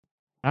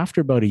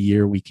After about a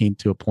year, we came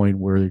to a point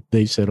where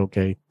they said,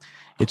 okay,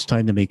 it's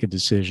time to make a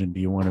decision. Do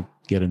you want to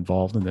get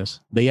involved in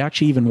this? They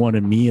actually even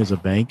wanted me as a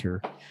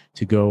banker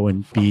to go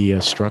and be a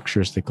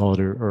structurist, they call it,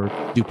 or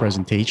do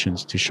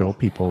presentations to show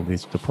people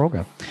the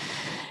program.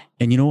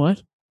 And you know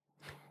what?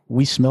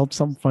 We smelled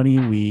something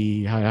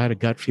funny. I had a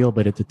gut feel,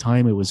 but at the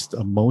time it was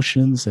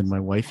emotions, and my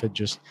wife had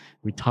just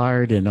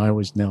retired, and I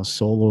was now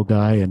solo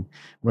guy and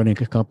running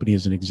a company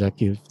as an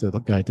executive, the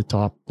guy at the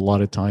top, a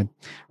lot of time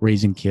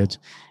raising kids.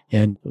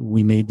 And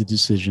we made the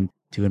decision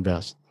to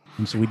invest.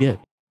 And so we did.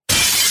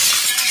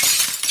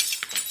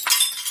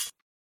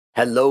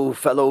 Hello,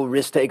 fellow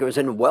risk takers,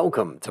 and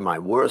welcome to my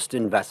worst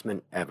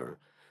investment ever.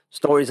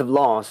 Stories of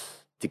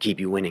loss to keep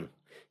you winning.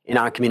 In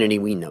our community,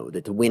 we know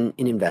that to win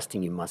in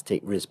investing, you must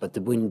take risk, but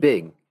to win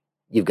big,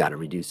 you've got to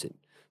reduce it.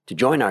 To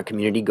join our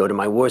community, go to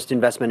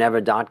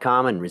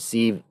myworstinvestmentever.com and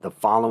receive the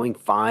following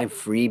 5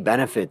 free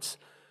benefits.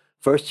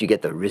 First, you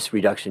get the risk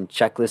reduction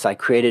checklist I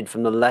created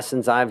from the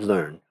lessons I've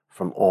learned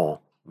from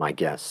all my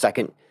guests.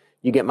 Second,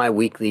 you get my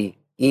weekly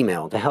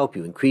email to help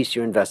you increase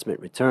your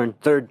investment return.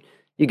 Third,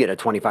 you get a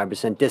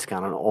 25%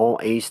 discount on all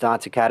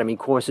A-Stotz Academy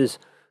courses.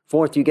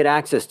 Fourth, you get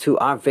access to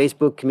our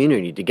Facebook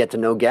community to get to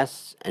know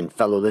guests and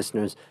fellow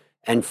listeners.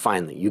 And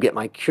finally, you get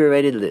my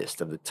curated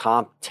list of the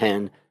top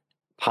 10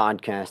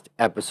 podcast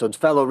episodes.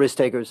 Fellow risk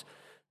takers,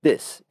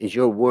 this is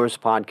your worst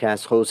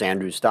podcast host,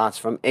 Andrew Stotz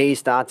from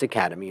A-Stotz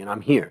Academy, and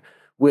I'm here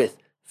with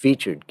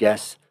featured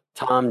guest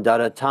Tom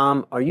Dutta.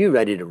 Tom, are you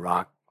ready to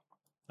rock?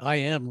 I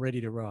am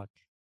ready to rock.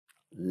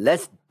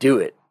 Let's do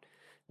it.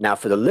 Now,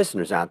 for the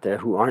listeners out there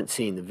who aren't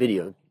seeing the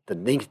video, the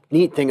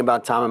neat thing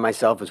about Tom and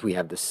myself is we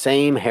have the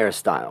same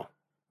hairstyle.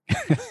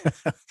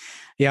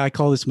 Yeah, I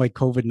call this my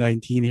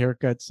COVID-19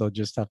 haircut, so I'll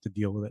just have to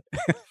deal with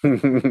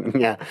it.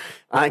 Yeah,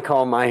 I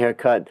call my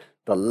haircut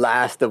the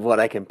last of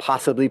what I can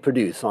possibly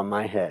produce on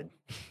my head.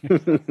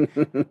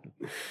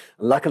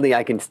 Luckily,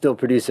 I can still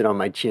produce it on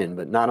my chin,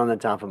 but not on the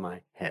top of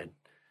my head.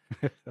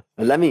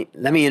 Let me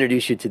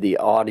introduce you to the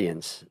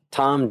audience.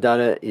 Tom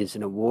Dutta is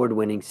an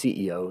award-winning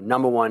CEO,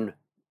 #1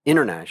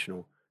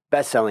 international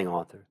best-selling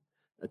author,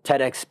 a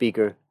TEDx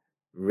speaker,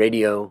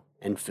 radio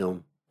and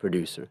film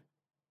producer.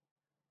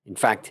 In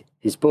fact,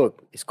 his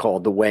book is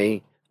called The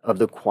Way of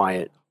the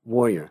Quiet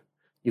Warrior.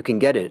 You can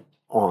get it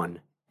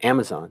on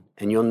Amazon,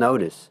 and you'll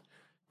notice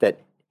that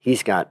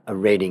he's got a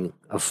rating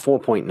of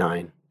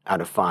 4.9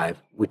 out of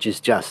 5, which is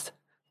just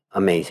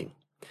amazing.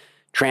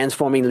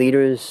 Transforming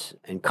leaders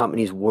and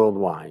companies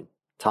worldwide,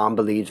 Tom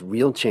believes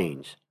real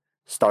change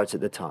starts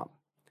at the top.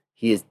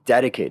 He is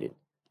dedicated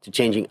to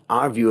changing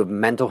our view of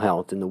mental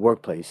health in the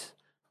workplace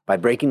by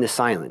breaking the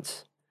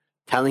silence,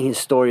 telling his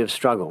story of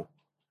struggle,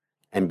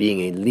 and being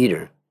a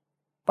leader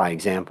by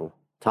example.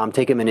 Tom,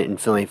 take a minute and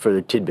fill in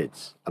further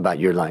tidbits about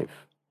your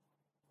life.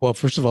 Well,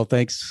 first of all,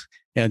 thanks,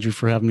 Andrew,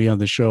 for having me on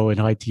the show, and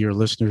hi to your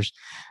listeners.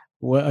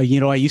 Well,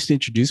 I used to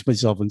introduce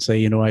myself and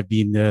say, I've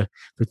been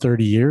for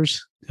 30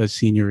 years a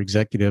senior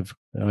executive.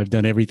 I've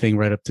done everything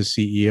right up to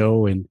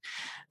CEO and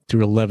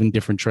through 11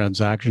 different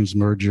transactions,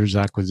 mergers,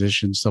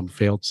 acquisitions. Some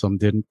failed, some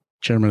didn't.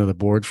 Chairman of the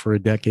board for a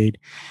decade.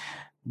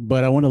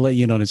 But I want to let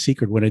you in on a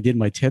secret. When I did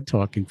my TED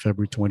Talk in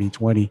February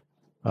 2020,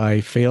 I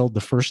failed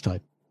the first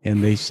time.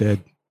 And they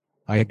said,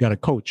 I got a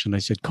coach. And I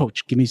said,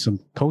 Coach, give me some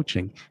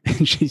coaching.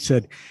 And she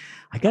said,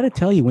 I got to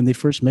tell you, when they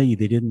first met you,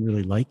 they didn't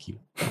really like you.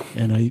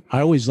 And I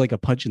always like a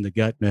punch in the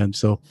gut, man.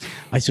 So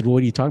I said, well,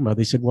 what are you talking about?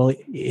 They said, well,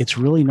 it's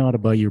really not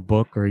about your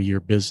book or your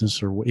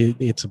business, or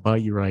it's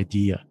about your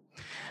idea.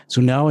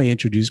 So now I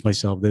introduce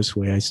myself this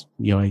way.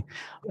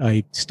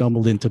 I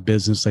stumbled into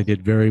business. I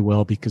did very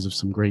well because of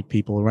some great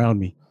people around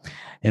me.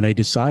 And I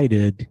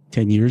decided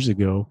 10 years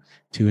ago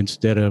to,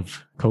 instead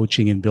of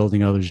coaching and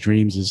building others'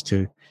 dreams, is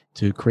to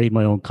create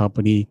my own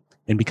company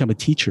and become a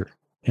teacher.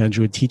 And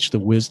to teach the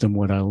wisdom,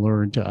 what I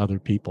learned, to other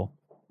people.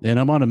 And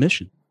I'm on a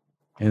mission.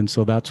 And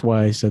so that's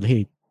why I said,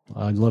 hey,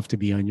 I'd love to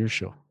be on your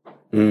show.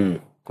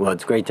 Well,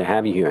 it's great to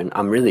have you here. And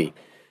I'm really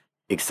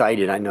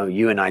excited. I know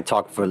you and I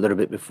talked for a little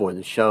bit before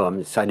the show. I'm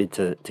excited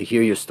to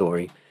hear your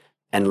story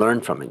and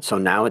learn from it. So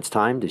now it's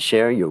time to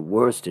share your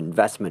worst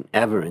investment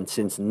ever. And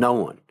since no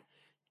one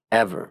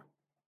ever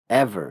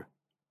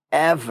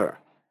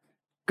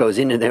goes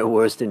into their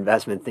worst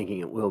investment thinking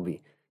it will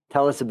be,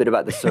 tell us a bit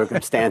about the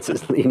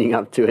circumstances leading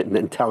up to it, and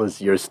then tell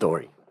us your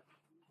story.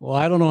 Well,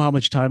 I don't know how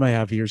much time I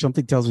have here.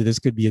 Something tells me this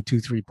could be a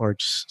 2-3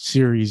 part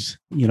series.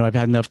 I've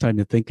had enough time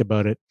to think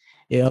about it.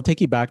 Yeah, I'll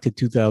take you back to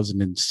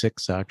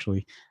 2006,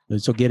 actually.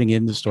 So getting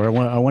in the story,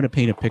 I want to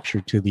paint a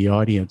picture to the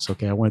audience.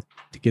 Okay, I want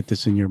to get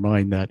this in your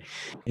mind that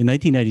in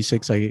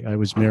 1996, I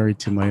was married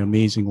to my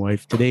amazing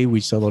wife. Today, we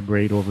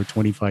celebrate over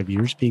 25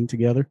 years being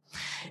together.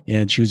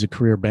 And she was a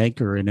career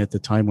banker. And at the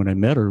time when I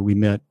met her, we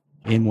met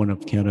in one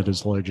of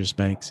Canada's largest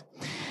banks.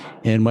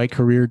 And my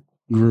career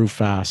grew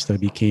fast. I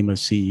became a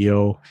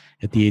CEO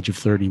at the age of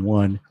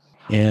 31.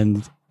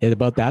 And at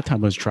about that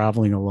time, I was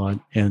traveling a lot,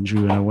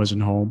 Andrew, and I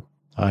wasn't home.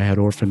 I had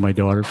orphaned my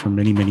daughter for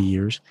many, many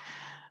years.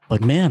 But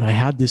man, I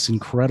had this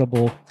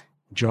incredible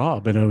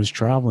job, and I was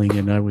traveling,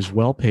 and I was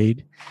well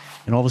paid.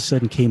 And all of a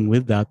sudden came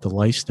with that the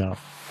lifestyle.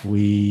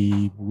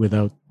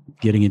 Without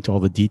getting into all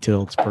the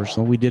details, it's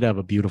personal. We did have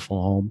a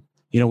beautiful home.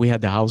 We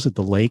had the house at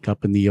the lake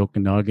up in the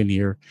Okanagan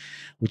here,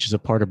 which is a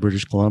part of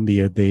British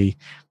Columbia. The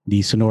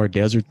Sonora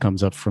Desert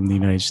comes up from the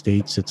United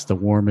States. It's the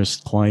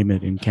warmest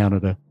climate in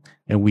Canada.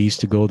 And we used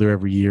to go there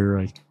every year.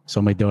 I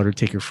saw my daughter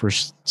take her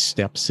first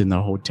steps in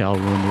the hotel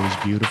room. It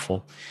was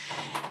beautiful.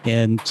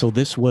 And so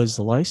this was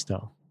the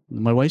lifestyle.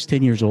 My wife's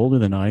 10 years older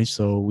than I,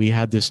 so we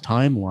had this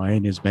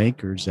timeline as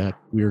bankers that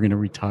we were going to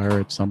retire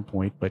at some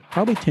point, but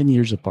probably 10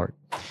 years apart.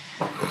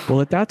 Well,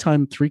 at that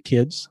time, 3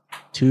 kids,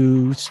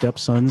 2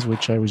 stepsons,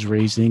 which I was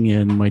raising,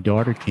 and my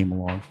daughter came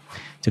along.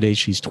 Today,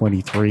 she's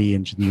 23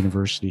 and she's in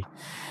university.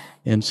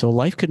 And so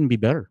life couldn't be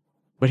better.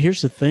 But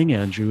here's the thing,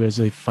 Andrew, as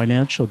a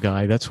financial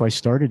guy, that's why I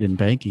started in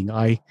banking.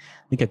 I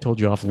think I told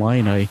you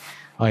offline,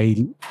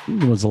 I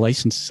was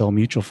licensed to sell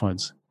mutual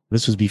funds.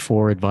 This was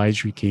before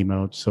advisory came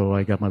out. So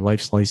I got my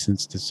life's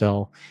license to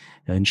sell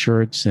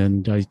insurance,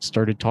 and I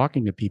started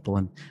talking to people.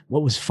 And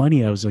what was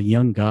funny, I was a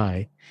young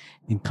guy,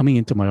 and coming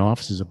into my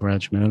office as a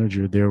branch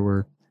manager, there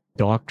were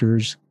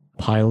doctors,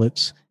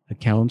 pilots,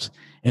 accountants,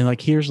 and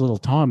like, here's little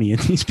Tommy. And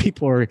these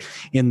people are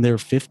in their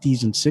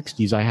 50s and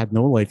 60s. I had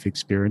no life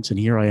experience, and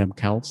here I am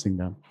counseling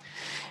them.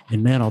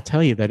 And man, I'll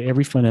tell you that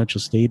every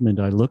financial statement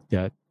I looked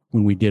at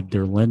when we did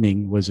their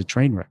lending was a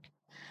train wreck.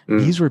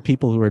 These were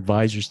people who were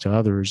advisors to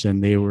others,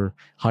 and they were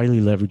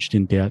highly leveraged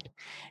in debt,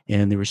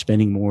 and they were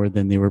spending more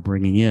than they were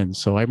bringing in.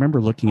 So I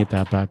remember looking at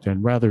that back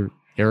then rather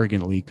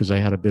arrogantly, because I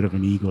had a bit of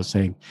an ego,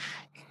 saying,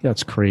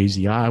 that's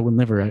crazy. I will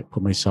never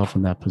put myself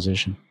in that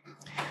position.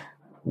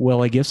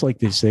 Well, I guess, like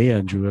they say,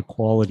 Andrew, a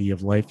quality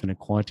of life and a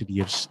quantity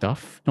of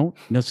stuff don't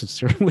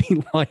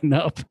necessarily line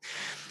up.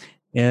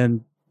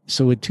 And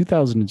so in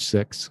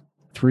 2006,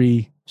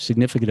 3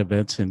 significant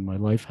events in my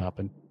life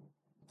happened.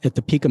 At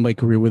the peak of my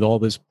career, with all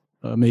this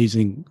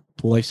amazing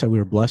lifestyle we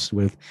were blessed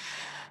with,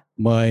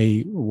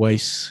 one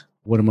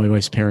of my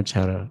wife's parents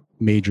had a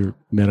major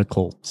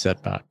medical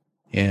setback.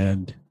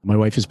 And my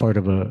wife is part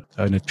of a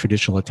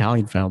traditional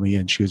Italian family,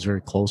 and she was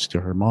very close to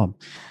her mom.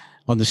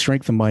 On the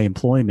strength of my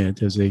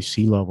employment as a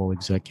C-level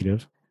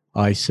executive,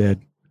 I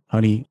said,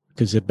 honey,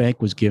 because the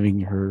bank was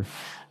giving her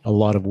a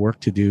lot of work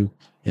to do,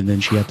 and then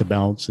she had to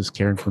balance this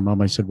caring for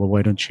mom. I said, well,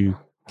 why don't you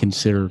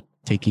consider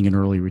taking an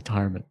early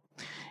retirement?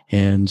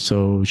 And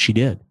so she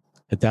did.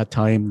 At that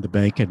time, the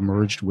bank had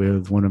merged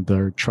with one of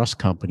their trust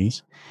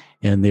companies,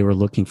 and they were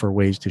looking for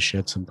ways to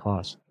shed some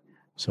costs.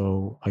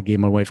 So I gave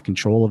my wife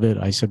control of it.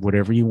 I said,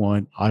 whatever you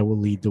want, I will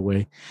lead the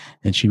way.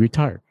 And she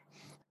retired.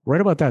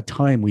 Right about that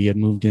time, we had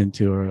moved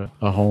into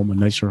a home, a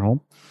nicer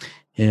home.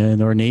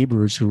 And our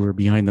neighbors who were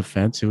behind the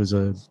fence, it was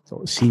a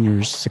senior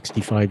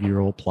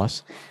 65-year-old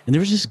plus. And there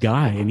was this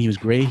guy, and he was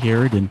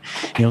gray-haired, and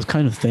he was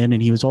kind of thin,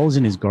 and he was always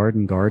in his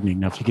garden gardening.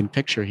 Now, if you can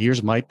picture,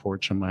 here's my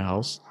porch on my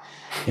house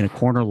in a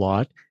corner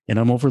lot, and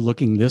I'm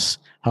overlooking this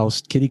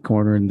house kitty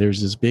corner, and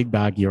there's this big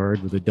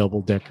backyard with a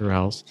double-decker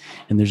house.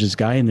 And there's this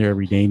guy in there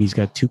every day, and he's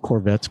got 2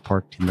 Corvettes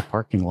parked in the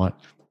parking lot.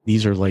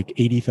 These are like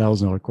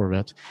 $80,000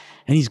 Corvettes.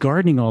 And he's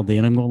gardening all day.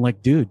 And I'm going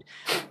like, dude,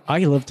 I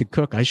love to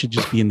cook. I should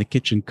just be in the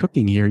kitchen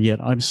cooking here.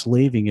 Yet I'm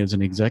slaving as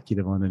an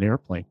executive on an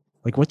airplane.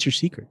 Like, what's your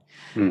secret?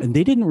 And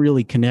they didn't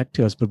really connect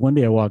to us. But one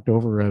day I walked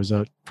over, I was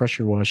out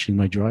pressure washing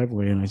my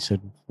driveway. And I said,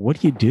 what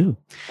do you do?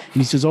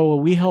 And he says, oh, well,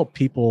 we help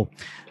people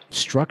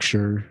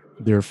structure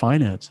their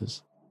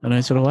finances. And I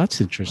said, oh,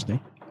 that's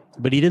interesting.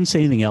 But he didn't say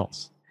anything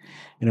else.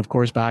 And of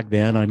course, back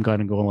then I'm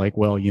kind of going like,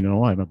 well,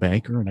 I'm a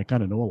banker and I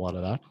kind of know a lot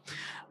of that.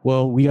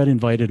 Well, we got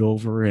invited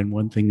over, and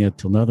one thing led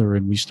to another,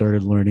 and we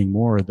started learning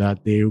more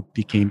that they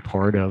became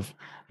part of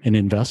an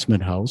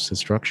investment house, a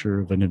structure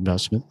of an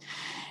investment,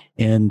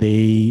 and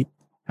they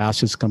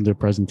asked us to come to a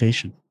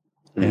presentation.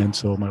 And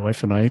so my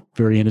wife and I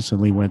very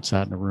innocently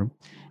sat in a room,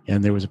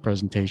 and there was a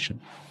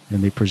presentation,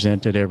 and they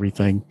presented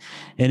everything.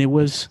 And it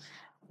was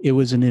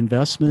an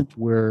investment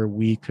where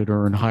we could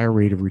earn higher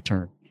rate of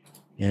return.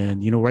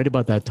 And, right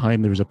about that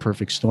time, there was a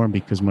perfect storm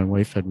because my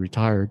wife had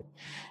retired.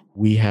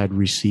 We had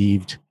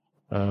received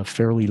a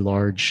fairly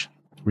large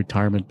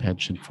retirement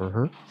pension for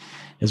her,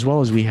 as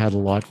well as we had a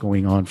lot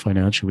going on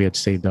financially. We had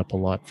saved up a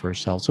lot for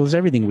ourselves. So it was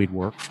everything we'd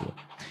worked for.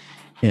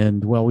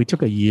 And well, we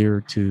took a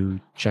year to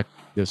check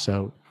this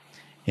out,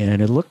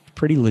 and it looked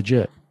pretty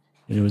legit.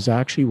 And it was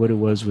actually what it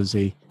was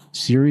a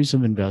series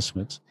of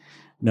investments.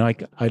 Now,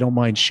 I don't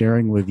mind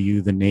sharing with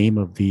you the name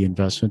of the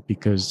investment,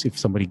 because if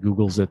somebody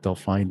Googles it, they'll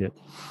find it.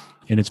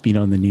 And it's been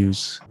on the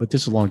news, but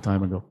this is a long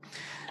time ago.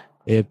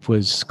 It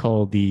was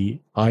called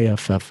the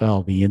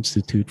IFFL, the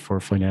Institute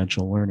for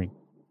Financial Learning.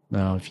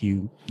 Now,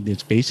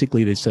 it's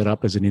basically they set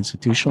up as an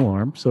institutional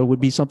arm. So it would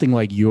be something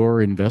like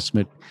your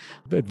investment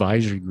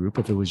advisory group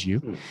if it was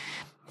you.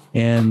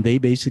 And they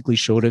basically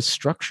showed us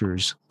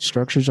structures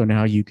on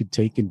how you could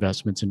take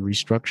investments and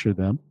restructure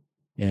them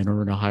and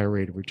earn a higher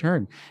rate of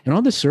return. And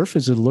on the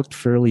surface, it looked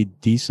fairly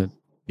decent,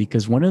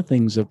 because one of the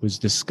things that was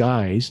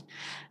disguised,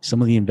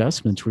 some of the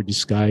investments were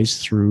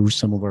disguised through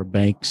some of our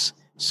bank's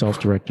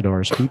self-directed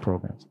RSP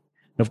programs.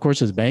 And of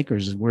course, as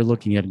bankers, we're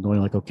looking at it going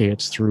like, okay,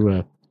 it's through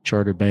a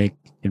chartered bank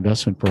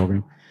investment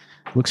program.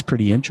 Looks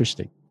pretty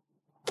interesting.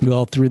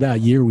 Well, through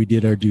that year, we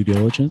did our due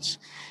diligence.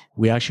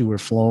 We actually were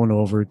flown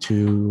over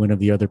to one of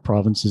the other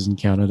provinces in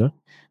Canada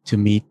to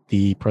meet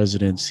the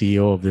president and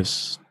CEO of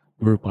this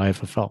group,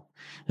 IFFL.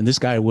 And this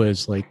guy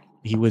was like,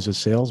 he was a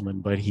salesman,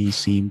 but he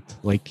seemed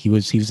like he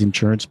was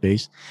insurance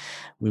based.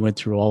 We went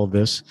through all of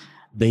this.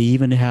 They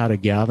even had a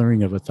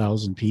gathering of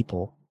 1,000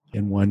 people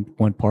in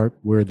one part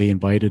where they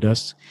invited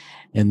us,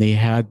 and they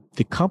had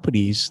the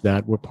companies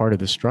that were part of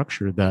the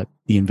structure that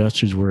the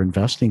investors were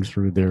investing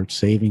through their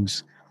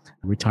savings,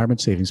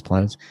 retirement savings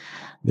plans.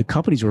 The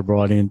companies were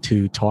brought in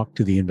to talk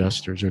to the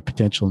investors or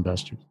potential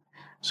investors.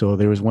 So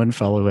there was one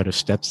fellow who had a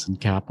Stetson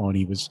cap on.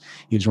 He was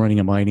running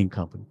a mining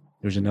company.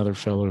 There's another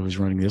fellow who was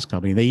running this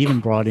company. They even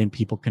brought in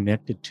people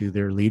connected to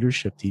their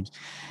leadership teams.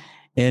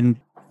 And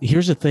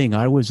here's the thing.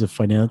 I was a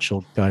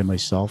financial guy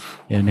myself,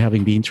 and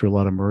having been through a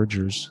lot of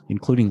mergers,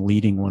 including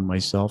leading one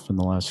myself in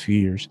the last few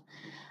years,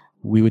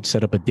 we would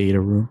set up a data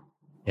room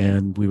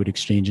and we would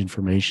exchange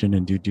information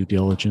and do due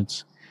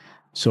diligence.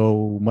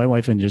 So my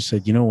wife and just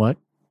said, you know what,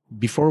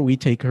 before we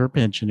take her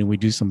pension and we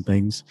do some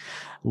things,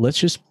 let's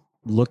just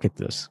look at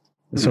this.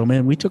 So,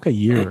 man, we took a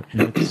year,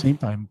 and at the same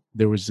time,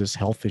 there was this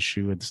health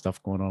issue and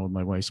stuff going on with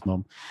my wife's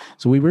mom.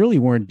 So we really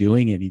weren't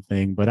doing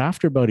anything. But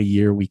after about a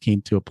year, we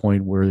came to a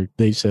point where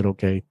they said,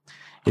 okay,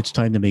 it's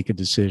time to make a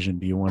decision.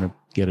 Do you want to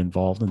get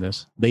involved in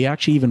this? They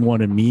actually even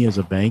wanted me as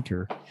a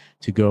banker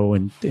to go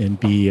and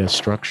be a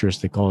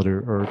structurist, they call it,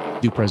 or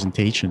do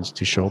presentations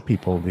to show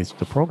people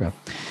the program.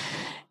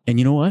 And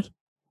you know what?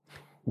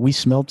 We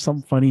smelled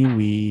something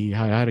funny.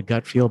 I had a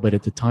gut feel, but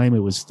at the time it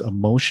was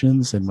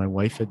emotions, and my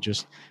wife had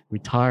just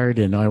retired,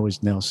 and I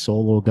was now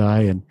solo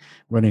guy and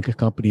running a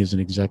company as an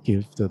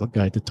executive, the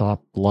guy at the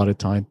top, a lot of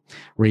time,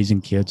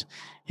 raising kids.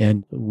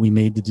 And we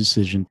made the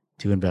decision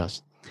to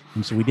invest.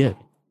 And so we did.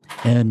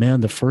 And man,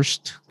 the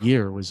first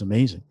year was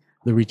amazing.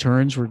 The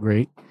returns were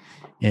great,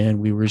 and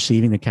we were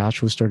receiving, the cash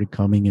flow started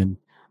coming. And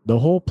the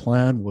whole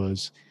plan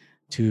was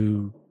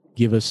to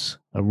give us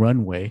a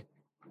runway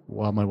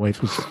while my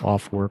wife was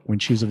off work, when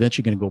she was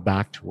eventually going to go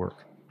back to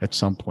work at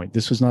some point.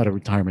 This was not a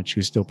retirement. She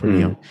was still pretty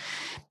young.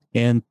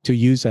 And to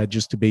use that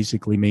just to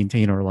basically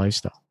maintain our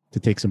lifestyle, to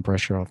take some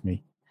pressure off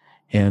me.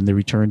 And the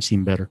return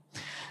seemed better.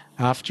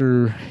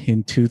 After,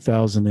 in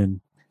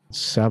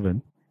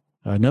 2007,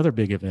 another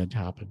big event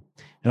happened.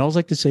 And I always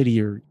like to say to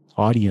your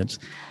audience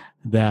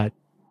that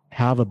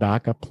have a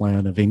backup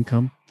plan of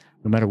income,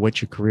 no matter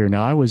what your career.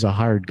 Now, I was a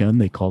hired gun,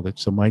 they called it.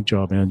 So my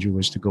job, Andrew,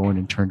 was to go in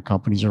and turn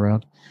companies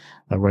around.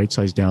 Right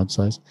size,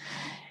 downsize.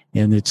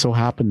 And it so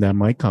happened that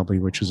my company,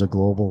 which was a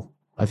global,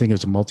 I think it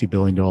was a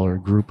multi-billion-dollar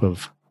group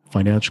of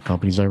financial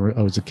companies, I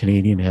was a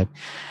Canadian head,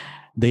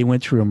 they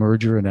went through a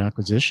merger and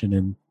acquisition,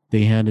 and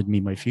they handed me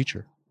my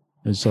future.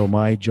 And so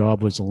my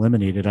job was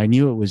eliminated. I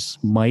knew it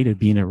might have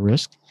been a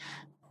risk.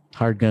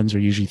 Hard guns are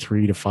usually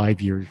 3 to 5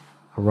 year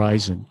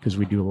horizon because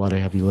we do a lot of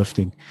heavy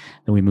lifting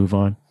and we move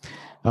on.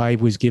 I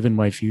was given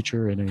my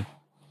future in a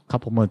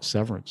couple months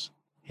severance,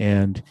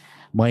 and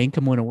my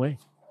income went away.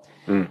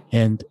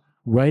 And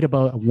right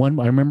about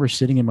I remember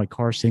sitting in my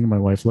car saying to my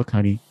wife, look,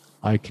 honey,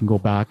 I can go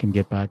back and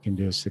get back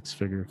into a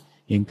 6-figure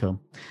income.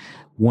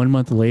 1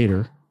 month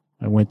later,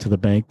 I went to the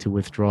bank to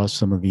withdraw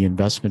some of the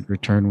investment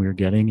return we were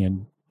getting,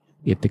 and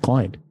it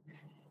declined.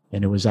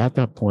 And it was at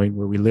that point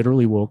where we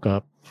literally woke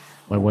up,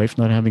 my wife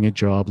not having a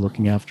job,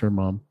 looking after her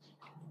mom,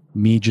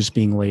 me just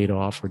being laid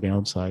off or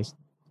downsized,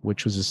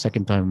 which was the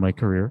second time in my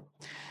career.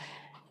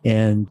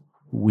 And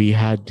we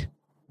had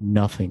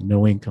nothing,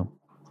 no income.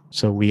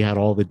 So we had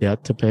all the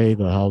debt to pay,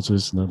 the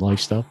houses and the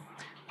lifestyle,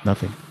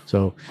 nothing.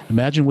 So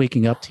imagine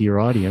waking up to your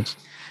audience,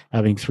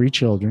 having 3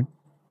 children,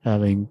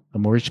 having a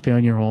mortgage to pay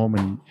on your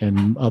home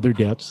and other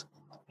debts,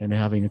 and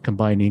having a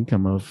combined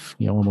income of,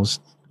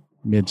 almost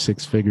mid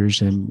 6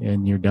 figures,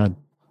 and you're done.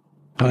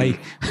 I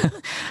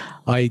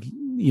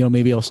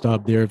maybe I'll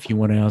stop there if you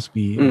want to ask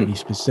me any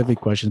specific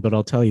questions, but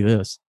I'll tell you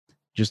this,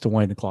 just to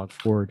wind the clock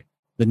forward.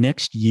 The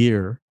next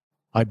year,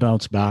 I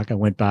bounced back. I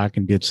went back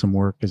and did some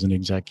work as an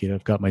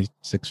executive, got my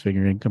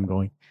 6-figure income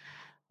going.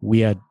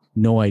 We had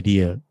no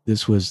idea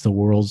this was the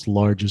world's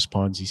largest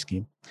Ponzi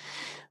scheme.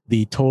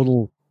 The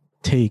total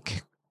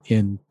take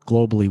in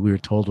globally, we were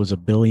told, was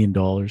 $1 billion.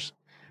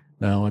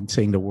 Now I'm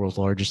saying the world's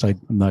largest. I'm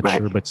not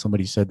sure, but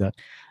somebody said that.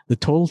 The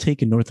total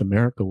take in North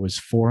America was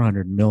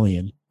 400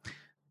 million,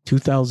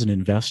 2,000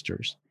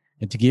 investors.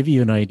 And to give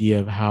you an idea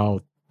of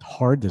how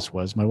hard this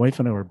was, my wife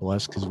and I were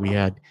blessed because we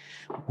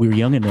were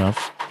young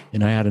enough,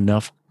 and I had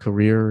enough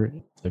career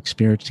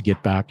experience to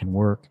get back and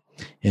work,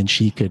 and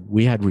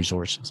we had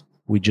resources.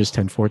 We just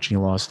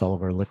unfortunately lost all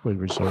of our liquid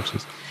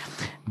resources.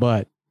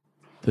 But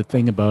the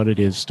thing about it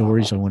is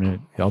stories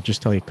I'll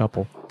just tell you a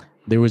couple.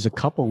 There was a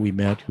couple we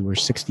met who were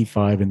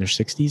 65 in their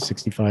 60s,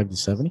 65 to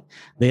 70.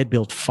 They had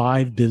built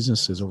 5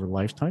 businesses over a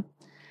lifetime.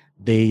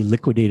 They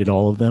liquidated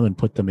all of them and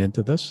put them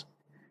into this.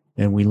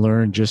 And we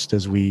learned just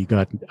as we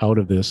got out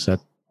of this that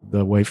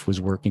the wife was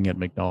working at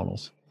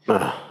McDonald's.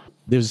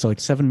 There's like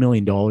 $7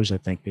 million, I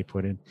think, they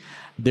put in.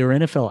 There were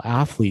NFL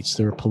athletes,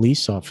 there were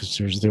police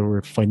officers, there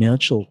were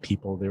financial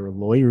people, there were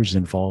lawyers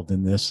involved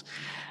in this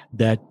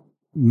that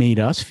made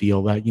us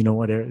feel that, you know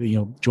what,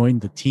 join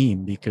the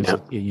team because,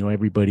 Yeah.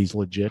 everybody's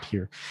legit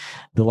here.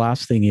 The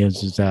last thing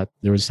is that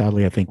there was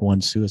sadly, I think,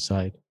 one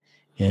suicide,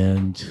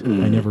 and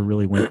I never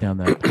really went down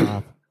that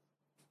path.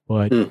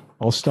 But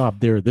I'll stop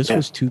there. This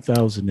was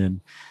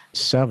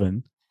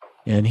 2007,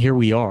 and here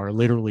we are,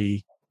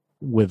 literally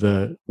with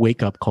a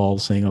wake-up call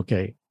saying,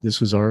 okay, this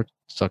was our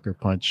sucker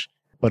punch,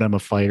 but I'm a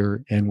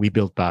fighter, and we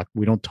built back.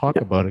 We don't talk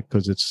about it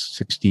because it's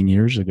 16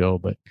 years ago,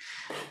 but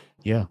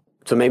yeah.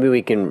 So maybe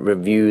we can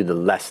review the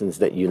lessons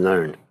that you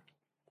learned.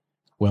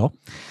 Well,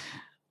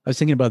 I was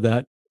thinking about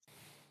that.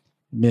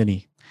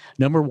 Many.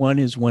 Number one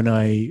is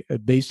when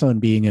based on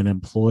being an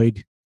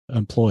employee,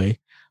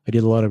 I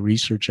did a lot of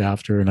research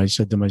after, and I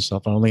said to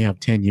myself, I only have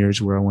 10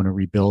 years where I want to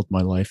rebuild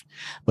my life,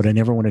 but I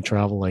never want to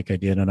travel like I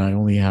did. And I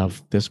only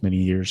have this many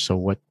years. So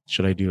what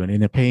should I do? And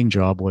in a paying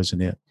job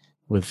wasn't it,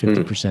 with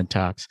 50%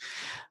 tax.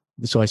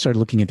 So I started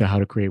looking into how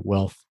to create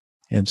wealth.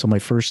 And so my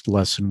first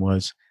lesson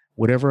was,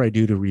 whatever I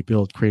do to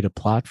rebuild, create a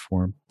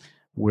platform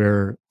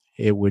where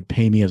it would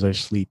pay me as I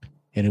sleep,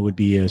 and it would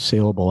be a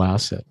saleable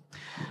asset.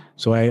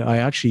 So I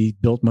actually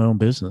built my own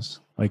business.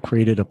 I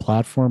created a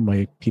platform,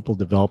 my people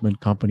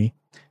development company.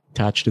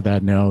 Attached to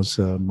that now is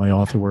my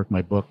author work,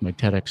 my book, my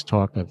TEDx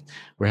talk.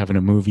 We're having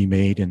a movie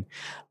made, and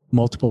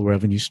multiple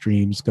revenue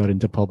streams, got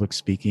into public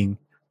speaking.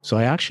 So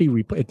I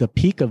actually, at the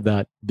peak of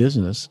that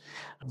business,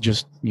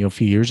 just a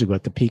few years ago,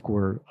 at the peak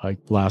where I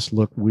last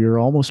looked, we were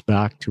almost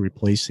back to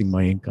replacing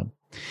my income.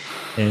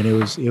 And it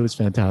was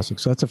fantastic.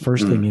 So that's the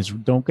first thing, is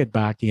don't get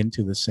back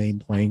into the same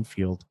playing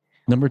field.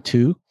 Number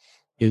two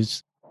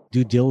is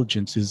due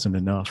diligence isn't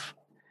enough.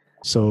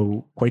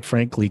 So quite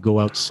frankly, go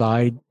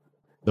outside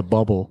the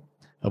bubble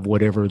of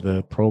whatever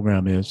the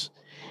program is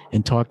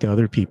and talk to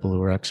other people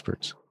who are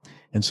experts.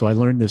 And so I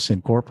learned this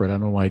in corporate. I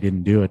don't know why I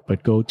didn't do it,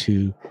 but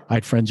I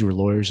had friends who were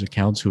lawyers,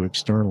 accountants who were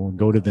external, and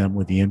go to them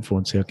with the info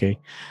and say, okay,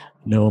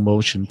 no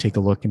emotion, take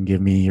a look and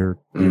give me your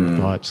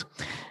thoughts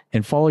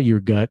and follow your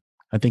gut.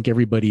 I think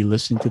everybody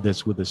listening to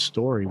this with a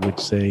story would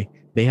say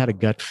they had a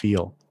gut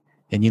feel.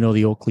 And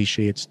the old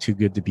cliche, it's too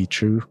good to be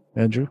true,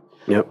 Andrew.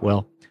 Yep.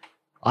 Well,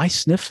 I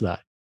sniffed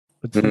that.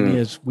 But the thing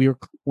is,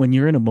 when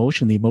you're in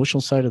emotion, the emotional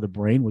side of the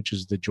brain, which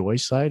is the joy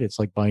side, it's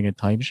like buying a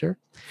timeshare.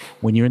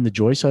 When you're in the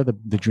joy side,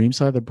 the dream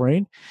side of the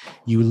brain,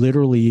 you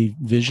literally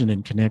vision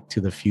and connect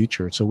to the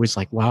future. So it's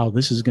like, wow,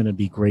 this is going to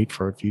be great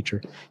for our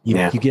future.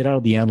 You get out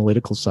of the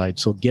analytical side.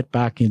 So get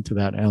back into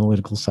that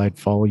analytical side,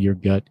 follow your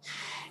gut.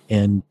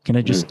 And can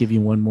I just give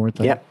you one more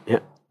thing? Yeah.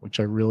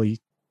 Which I really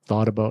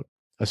thought about.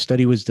 A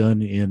study was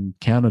done in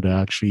Canada,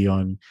 actually,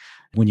 on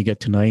when you get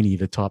to 90,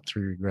 the top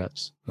 3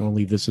 regrets. I'll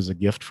leave this as a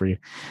gift for you.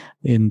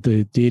 In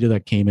the data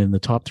that came in, the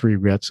top 3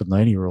 regrets of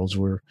 90-year-olds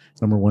were,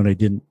 number 1, I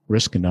didn't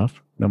risk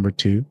enough. Number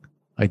 2,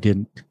 I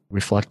didn't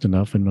reflect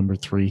enough. And number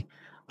 3,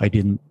 I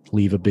didn't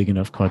leave a big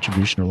enough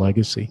contribution or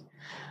legacy.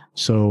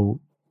 So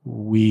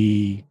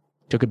we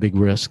took a big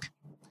risk.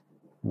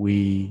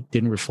 We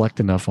didn't reflect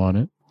enough on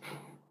it.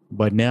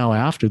 But now,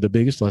 after, the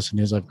biggest lesson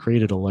is I've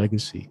created a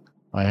legacy.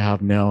 I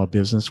have now a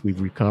business,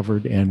 we've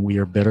recovered, and we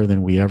are better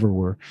than we ever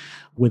were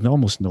with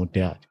almost no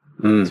debt.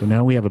 So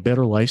now we have a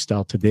better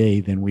lifestyle today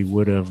than we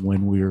would have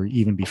when we were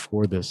even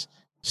before this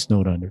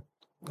snowed under.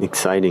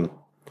 Exciting.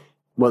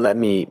 Well, let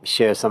me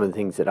share some of the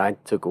things that I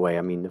took away.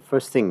 I mean, the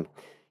first thing,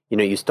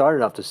 you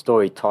started off the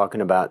story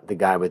talking about the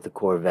guy with the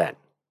Corvette,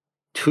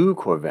 2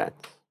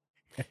 Corvettes.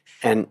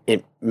 And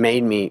it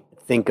made me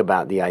think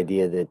about the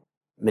idea that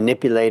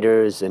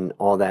manipulators and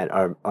all that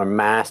are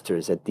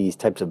masters at these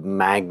types of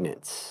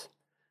magnets.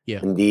 Yeah.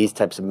 And these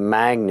types of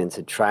magnets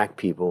attract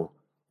people,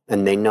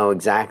 and they know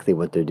exactly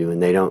what they're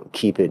doing. They don't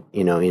keep it,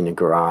 in a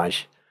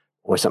garage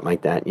or something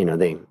like that.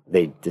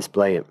 They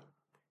display it.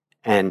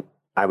 And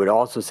I would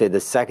also say the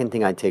second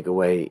thing I take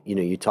away,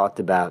 you talked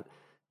about,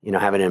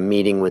 having a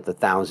meeting with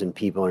 1,000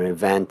 people at an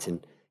event,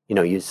 and,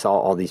 you saw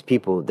all these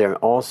people. They're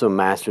also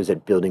masters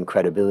at building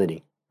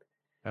credibility.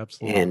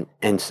 Absolutely.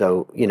 And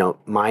so,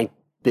 my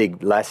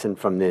big lesson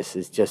from this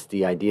is just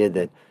the idea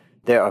that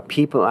there are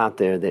people out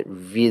there that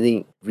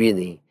really,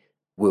 really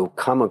will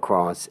come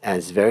across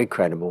as very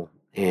credible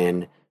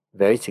and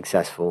very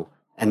successful,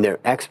 and they're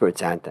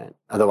experts at that.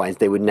 Otherwise,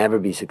 they would never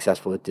be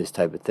successful at this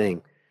type of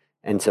thing.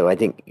 And so I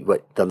think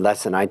what the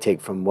lesson I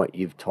take from what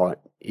you've taught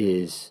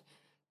is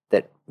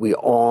that we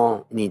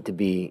all need to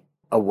be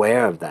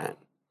aware of that.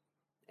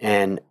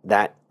 And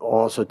that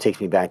also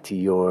takes me back to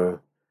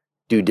your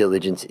due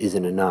diligence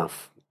isn't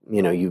enough.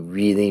 You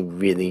really,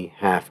 really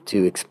have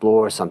to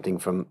explore something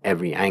from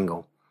every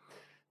angle.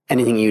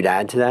 Anything you'd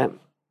add to that?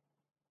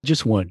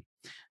 Just one.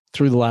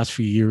 Through the last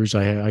few years,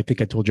 I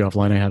think I told you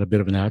offline, I had a bit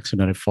of an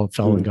accident. I fell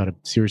and got a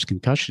serious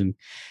concussion,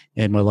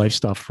 and my life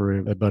stopped for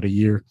about a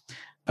year.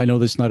 I know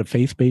this is not a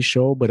faith-based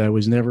show, but I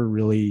was never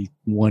really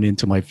one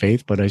into my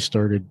faith, but I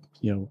started,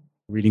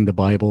 reading the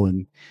Bible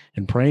and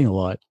praying a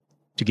lot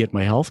to get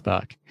my health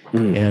back.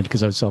 And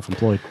because I was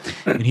self-employed.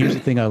 And here's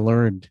the thing I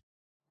learned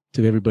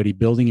to everybody: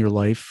 building your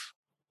life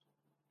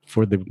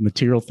for the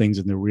material things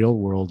in the real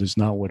world is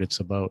not what it's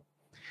about.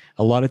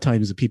 A lot of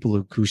times the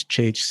people who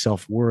chase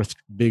self-worth,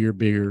 bigger,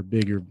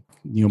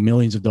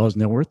 millions of dollars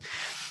net worth,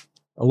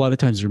 a lot of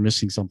times they're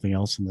missing something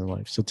else in their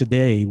life. So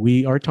today,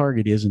 our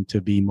target isn't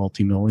to be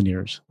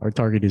multimillionaires. Our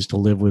target is to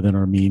live within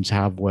our means,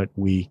 have what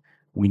we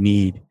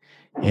need,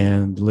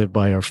 and live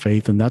by our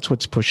faith. And that's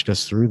what's pushed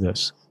us through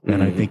this.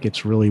 And I think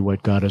it's really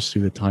what got us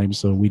through the time.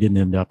 So we didn't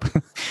end up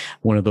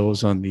one of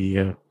those on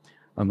the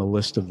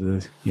list of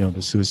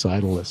the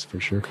suicidal list, for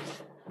sure.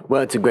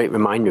 Well, it's a great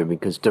reminder,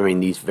 because during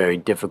these very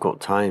difficult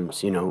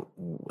times, a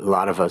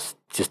lot of us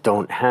just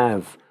don't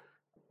have,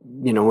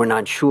 we're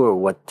not sure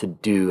what to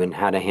do and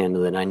how to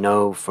handle it. I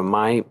know from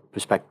my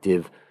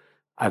perspective,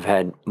 I've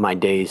had my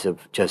days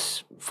of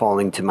just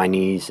falling to my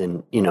knees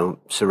and,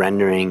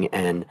 surrendering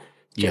and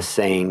just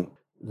saying,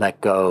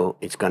 let go,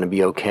 it's going to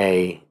be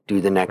okay,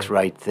 do the next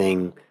right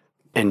thing.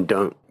 And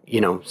don't,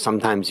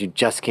 sometimes you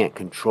just can't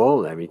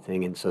control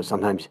everything. And so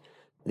sometimes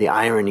the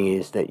irony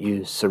is that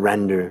you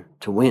surrender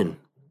to win.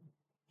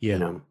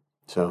 Yeah.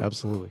 So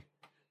absolutely.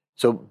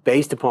 So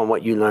based upon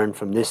what you learned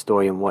from this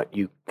story and what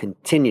you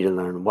continue to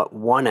learn, what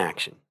one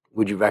action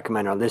would you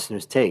recommend our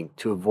listeners take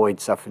to avoid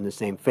suffering the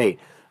same fate?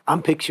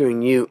 I'm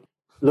picturing you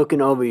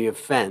looking over your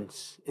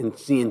fence and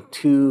seeing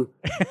two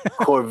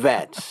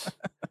Corvettes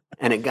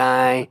and a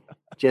guy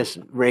just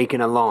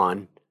raking a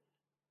lawn.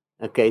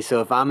 Okay,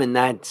 so if I'm in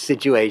that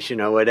situation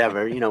or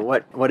whatever,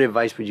 what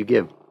advice would you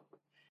give?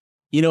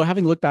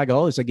 Having looked back at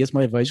all this, I guess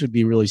my advice would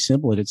be really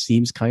simple, and it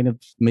seems kind of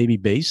maybe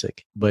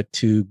basic, but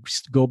to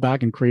go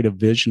back and create a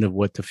vision of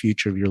what the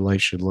future of your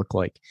life should look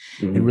like,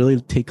 and really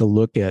take a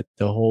look at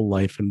the whole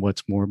life and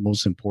what's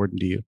most important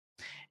to you,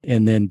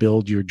 and then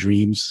build your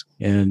dreams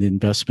and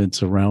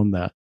investments around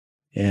that.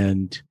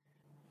 And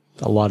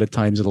a lot of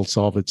times it'll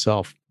solve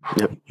itself.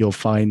 Yep. You'll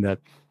find that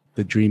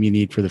the dream you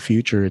need for the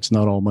future, it's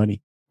not all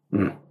money.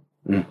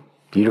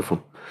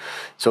 Beautiful.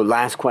 So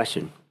last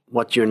question.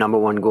 What's your number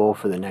one goal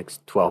for the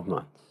next 12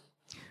 months?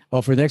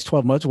 Well, for the next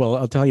 12 months,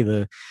 I'll tell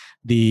you,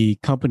 the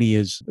company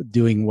is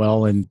doing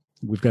well, and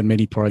we've got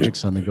many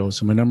projects on the go.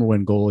 So my number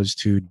one goal is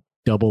to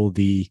double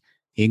the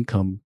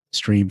income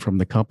stream from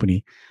the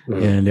company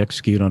and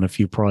execute on a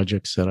few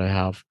projects that I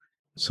have.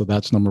 So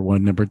that's number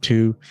one. Number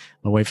two,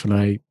 my wife and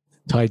I,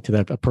 tied to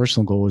that, a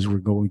personal goal, is we're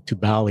going to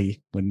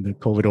Bali when the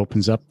COVID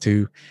opens up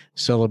to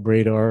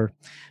celebrate our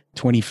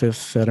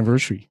 25th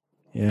anniversary.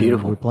 And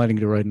Beautiful. We're planning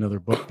to write another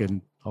book,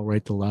 and I'll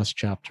write the last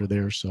chapter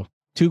there. So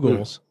 2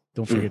 goals.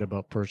 Don't forget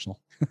about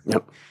personal.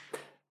 Yep.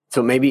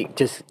 So maybe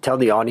just tell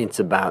the audience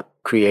about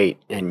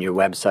Create and your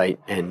website,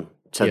 and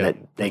so that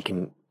they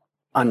can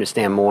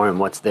understand more and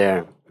what's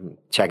there.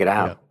 Check it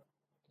out. Yeah.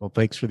 Well,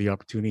 thanks for the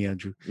opportunity,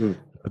 Andrew.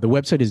 The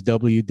website is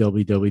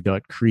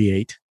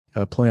www.create,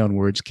 play on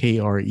words,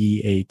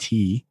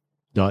 KREAT.ca.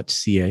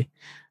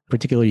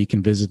 Particularly, you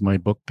can visit my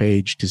book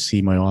page to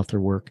see my author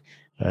work,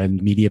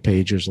 and media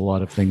page. There's a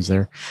lot of things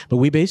there. But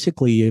we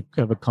basically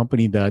have a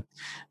company that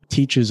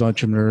teaches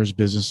entrepreneurs,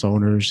 business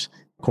owners,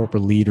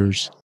 corporate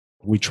leaders.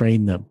 We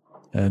train them.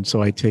 And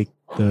so I take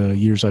the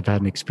years I've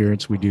had in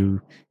experience. We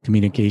do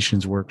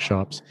communications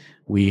workshops.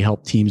 We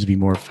help teams be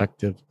more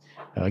effective,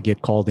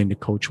 get called in to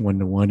coach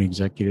one-to-one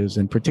executives,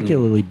 and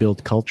particularly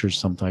build cultures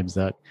sometimes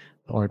that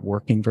aren't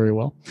working very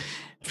well.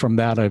 From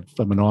that,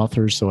 I'm an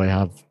author, so I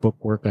have book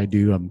work I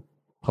do. I'm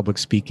public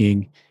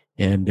speaking,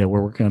 and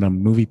we're working on a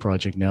movie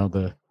project now.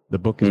 The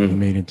book is being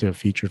made into a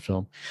feature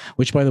film,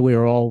 which, by the way,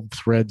 are all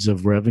threads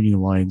of revenue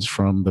lines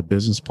from the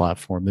business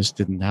platform. This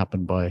didn't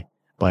happen by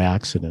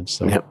accident.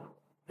 So. Yep.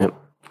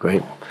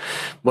 Great.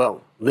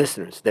 Well,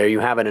 listeners, there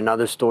you have it.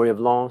 Another story of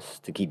loss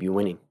to keep you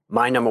winning.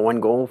 My number one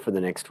goal for the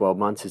next 12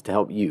 months is to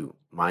help you,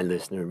 my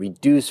listener,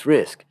 reduce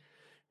risk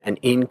and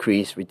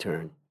increase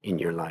return in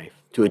your life.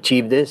 To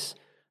achieve this,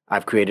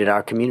 I've created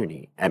our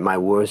community at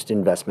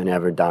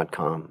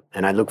myworstinvestmentever.com,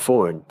 and I look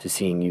forward to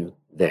seeing you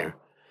there.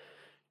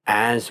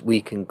 As we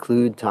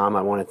conclude, Tom,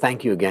 I want to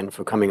thank you again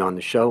for coming on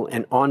the show,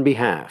 and on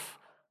behalf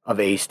of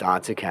A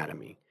Stotz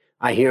Academy,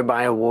 I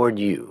hereby award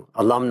you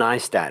alumni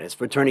status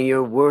for turning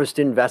your worst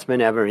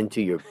investment ever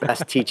into your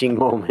best teaching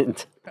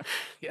moment.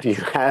 Yes. Do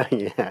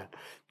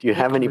you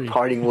have any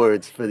parting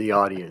words for the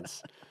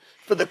audience,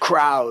 for the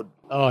crowd?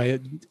 Oh, you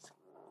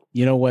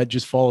know what?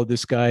 Just follow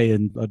this guy,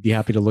 and I'd be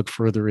happy to look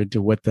further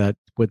into what that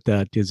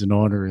is an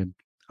honor. And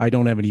I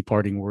don't have any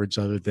parting words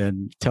other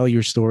than tell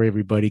your story,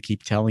 everybody.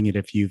 Keep telling it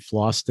if you've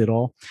lost it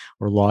all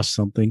or lost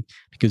something,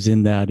 because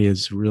in that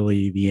is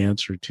really the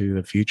answer to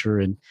the future.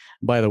 And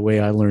by the way,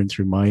 I learned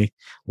through my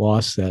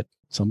loss that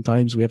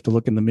sometimes we have to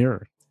look in the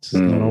mirror. It's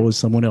not always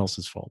someone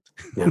else's fault.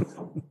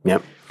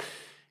 Yep.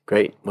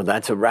 Great. Well,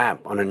 that's a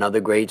wrap on another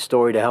great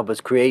story to help us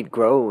create,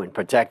 grow, and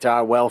protect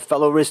our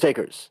fellow risk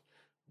takers.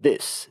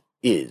 This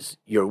is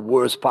your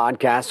worst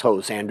podcast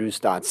host, Andrew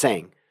Stotz,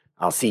 saying,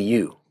 I'll see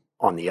you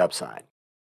on the upside.